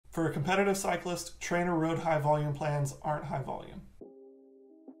For a competitive cyclist, Trainerroad high volume plans aren't high volume.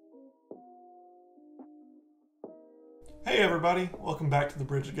 Hey everybody, welcome back to the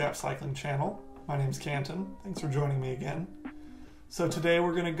Bridge Gap Cycling channel. My name's Canton. Thanks for joining me again. So today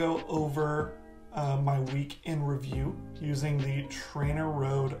we're going to go over my week in review using the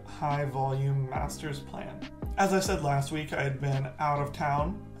Trainerroad high volume master's plan. As I said last week, I had been out of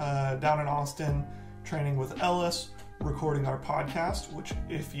town, down in Austin, training with Ellis, recording our podcast, which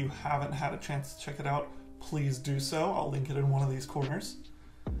if you haven't had a chance to check it out, please do so. I'll link it in one of these corners.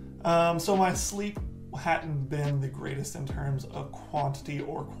 So my sleep hadn't been the greatest in terms of quantity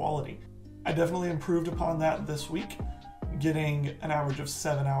or quality. I definitely improved upon that this week, getting an average of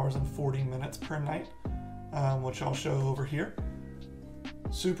 7 hours and 40 minutes per night, which I'll show over here.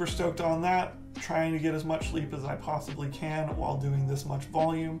 Super stoked on that, trying to get as much sleep as I possibly can while doing this much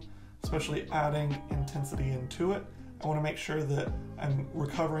volume, especially adding intensity into it. I want to make sure that I'm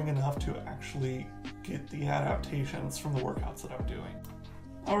recovering enough to actually get the adaptations from the workouts that I'm doing.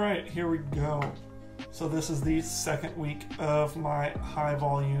 All right, here we go. So this is the second week of my high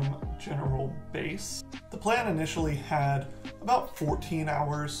volume general base. The plan initially had about 14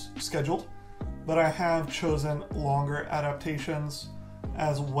 hours scheduled, but I have chosen longer adaptations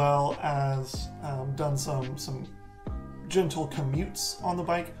as well as done some gentle commutes on the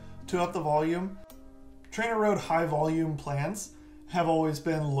bike to up the volume. Trainerroad high volume plans have always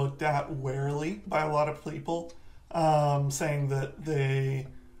been looked at warily by a lot of people, saying that they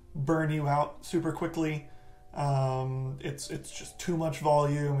burn you out super quickly. It's just too much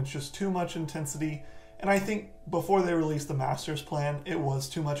volume, it's just too much intensity. And I think before they released the master's plan, it was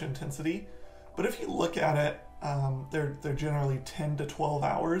too much intensity. But if you look at it, they're generally 10 to 12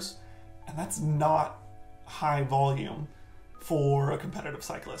 hours, and that's not high volume for a competitive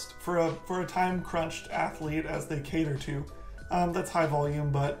cyclist. For a time-crunched athlete, as they cater to, that's high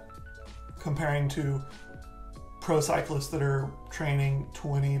volume, but comparing to pro cyclists that are training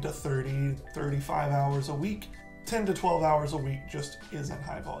 20 to 30, 35 hours a week, 10 to 12 hours a week just isn't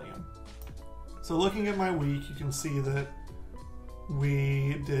high volume. So looking at my week, you can see that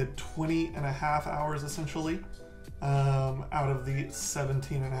we did 20 and a half hours essentially, out of the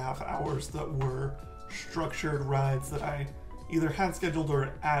 17 and a half hours that were structured rides that I either had scheduled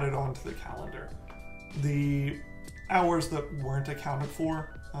or added onto the calendar. The hours that weren't accounted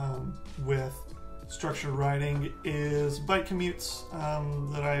for with structured riding is bike commutes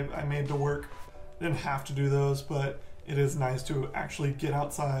that I made to work. Didn't have to do those, but it is nice to actually get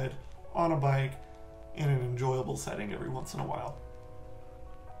outside on a bike in an enjoyable setting every once in a while.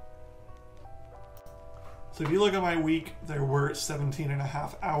 So if you look at my week, there were 17 and a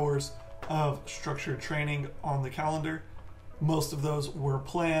half hours of structured training on the calendar. Most of those were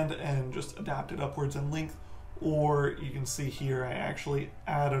planned and just adapted upwards in length, or you can see here I actually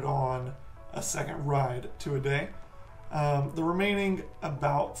added on a second ride to a day. The remaining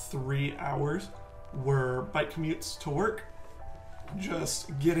about 3 hours were bike commutes to work,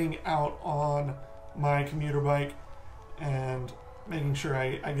 just getting out on my commuter bike and making sure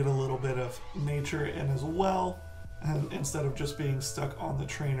I get a little bit of nature in as well, and instead of just being stuck on the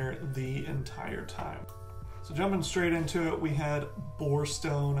trainer the entire time. So jumping straight into it, we had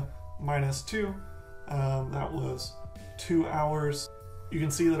Borestone -2. That was 2 hours. You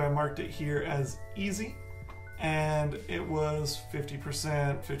can see that I marked it here as easy, and it was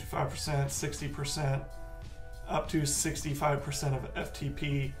 50%, 55%, 60%, up to 65% of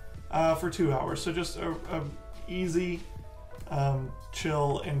FTP for 2 hours. So just a easy,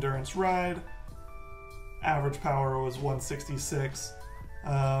 chill endurance ride. Average power was 166.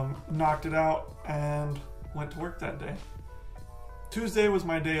 Knocked it out and went to work that day. Tuesday was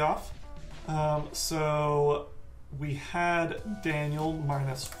my day off, so we had Daniel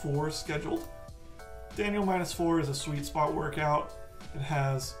 -4 scheduled. Daniel -4 is a sweet spot workout. It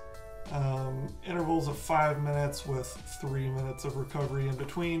has intervals of 5 minutes with 3 minutes of recovery in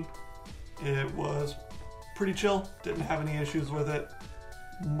between. It was pretty chill, didn't have any issues with it.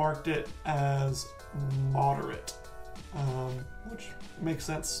 Marked it as moderate, which makes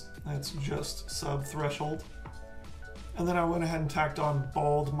sense. It's just sub-threshold. And then I went ahead and tacked on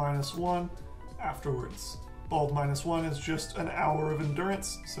Bald -1 afterwards. Bald -1 is just an hour of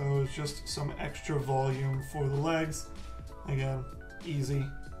endurance, so it's just some extra volume for the legs. Again, easy.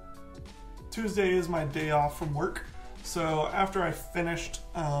 Tuesday is my day off from work, so after I finished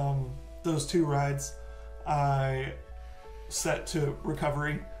those 2 rides, I set to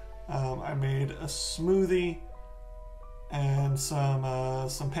recovery. I made a smoothie and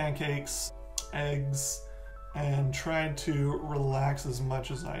some pancakes, eggs, and tried to relax as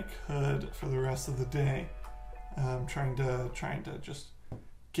much as I could for the rest of the day. Trying to just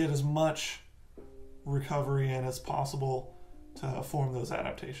get as much recovery in as possible to form those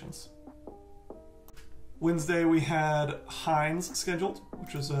adaptations. Wednesday we had Hines scheduled,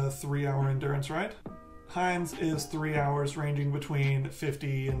 which is a 3-hour endurance ride. Hines is 3 hours ranging between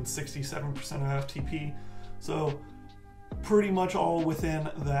 50 and 67% of FTP, so pretty much all within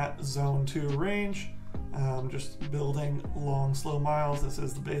that zone 2 range. Just building long, slow miles. This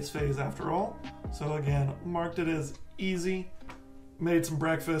is the base phase after all. So again, marked it as easy, made some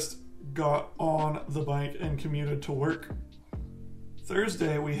breakfast, got on the bike and commuted to work.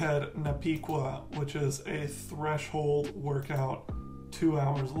 Thursday we had Napiqua, which is a threshold workout, 2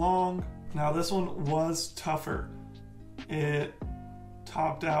 hours long. Now this one was tougher. It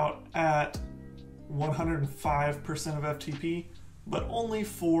topped out at 105% of FTP, but only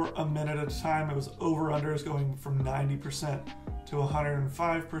for a minute at a time. It was over-unders going from 90% to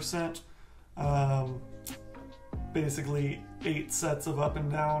 105%. Basically 8 sets of up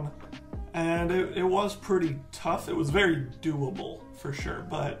and down. And it was pretty tough. It was very doable for sure,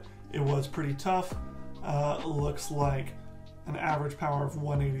 but it was pretty tough. Looks like an average power of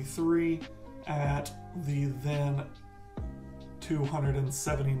 183 at the then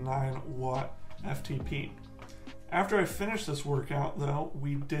 279 watt FTP. After I finished this workout though,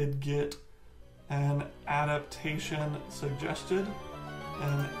 we did get an adaptation suggested,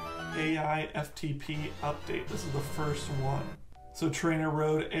 an AI FTP update. This is the first one. So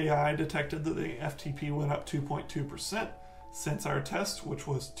Trainerroad AI detected that the FTP went up 2.2% since our test, which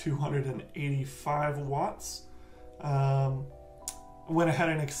was 285 watts. Went ahead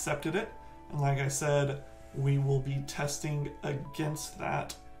and accepted it. And like I said, we will be testing against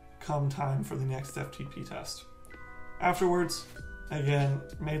that come time for the next FTP test. Afterwards, again,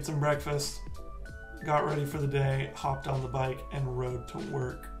 made some breakfast, got ready for the day, hopped on the bike, and rode to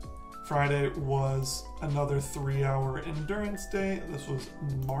work. Friday was another 3-hour endurance day. This was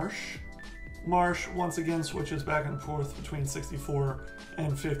Marsh. Marsh once again switches back and forth between 64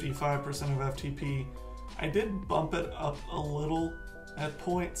 and 55% of FTP. I did bump it up a little at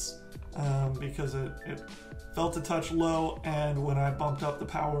points because it felt a touch low, and when I bumped up the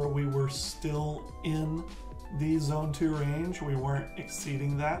power, we were still in the zone 2 range. We weren't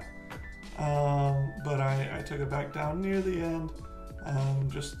exceeding that, but I took it back down near the end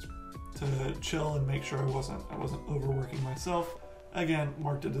just to chill and make sure I wasn't overworking myself. Again,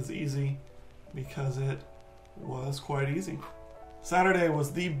 marked it as easy because it was quite easy. Saturday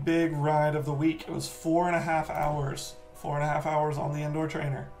was the big ride of the week. It was 4.5 hours. 4.5 hours on the indoor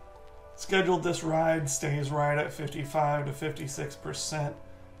trainer. Scheduled this ride, stays right at 55 to 56%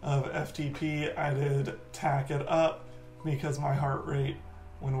 of FTP. I did tack it up because my heart rate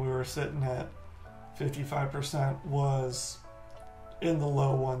when we were sitting at 55% was in the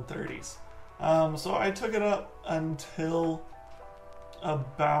low 130s. So I took it up until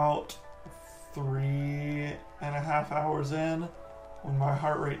about 3.5 hours in, when my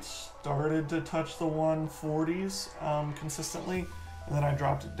heart rate started to touch the 140s consistently, and then I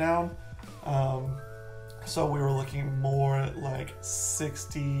dropped it down. So we were looking more at like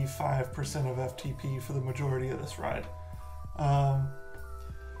 65% of FTP for the majority of this ride.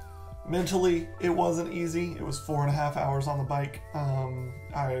 Mentally, it wasn't easy. It was 4.5 hours on the bike.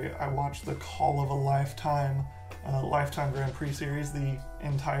 I watched the Call of a Lifetime Grand Prix series, the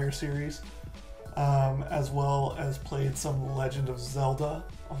entire series, as well as played some Legend of Zelda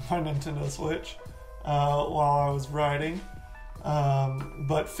on my Nintendo Switch while I was riding.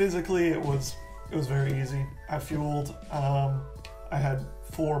 But physically, it was very easy. I fueled. I had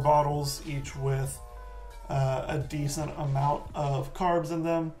 4 bottles, each with a decent amount of carbs in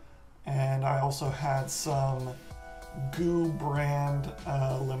them. And I also had some Goo brand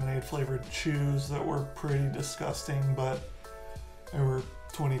lemonade flavored chews that were pretty disgusting, but there were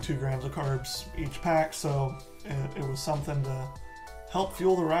 22 grams of carbs each pack, so it was something to help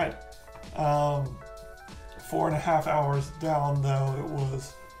fuel the ride. 4.5 hours down though,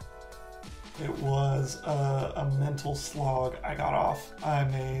 it was a mental slog. I got off. I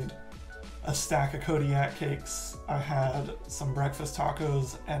made a stack of Kodiak cakes, I had some breakfast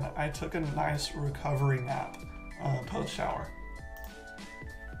tacos, and I took a nice recovery nap post shower.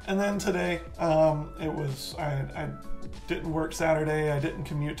 And then today, I didn't work Saturday, I didn't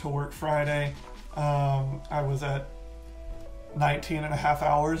commute to work Friday. I was at 19.5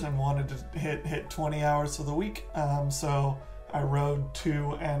 hours and wanted to hit 20 hours for the week. So I rode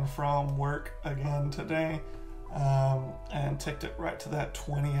to and from work again today. And ticked it right to that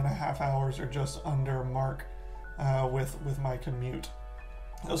 20.5 hours or just under mark with my commute.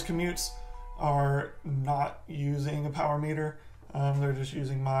 Those commutes are not using a power meter. They're just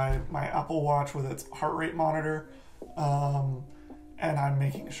using my Apple Watch with its heart rate monitor. and I'm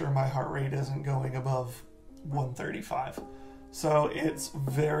making sure my heart rate isn't going above 135. So it's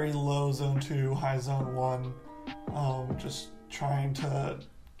very low zone 2, high zone 1, just trying to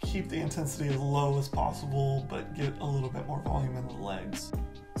keep the intensity as low as possible, but get a little bit more volume in the legs.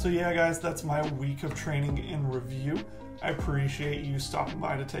 So yeah, guys, that's my week of training in review. I appreciate you stopping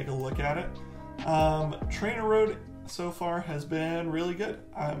by to take a look at it. Trainerroad so far has been really good.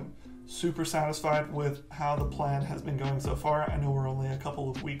 I'm super satisfied with how the plan has been going so far. I know we're only a couple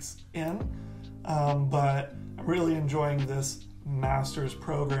of weeks in, but I'm really enjoying this master's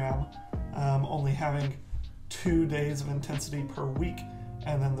program, only having 2 days of intensity per week,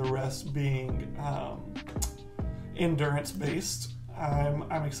 and then the rest being endurance based.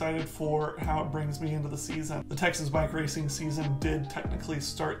 I'm excited for how it brings me into the season. The Texas bike racing season did technically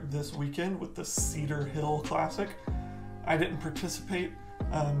start this weekend with the Cedar Hill Classic. I didn't participate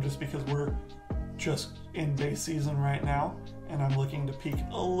just because we're just in base season right now, and I'm looking to peak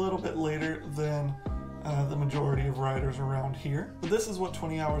a little bit later than the majority of riders around here. But this is what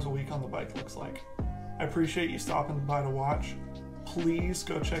 20 hours a week on the bike looks like. I appreciate you stopping by to watch. Please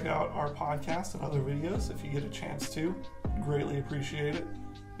go check out our podcast and other videos if you get a chance to. Greatly appreciate it.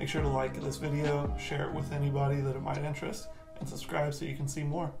 Make sure to like this video, share it with anybody that it might interest, and subscribe so you can see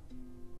more.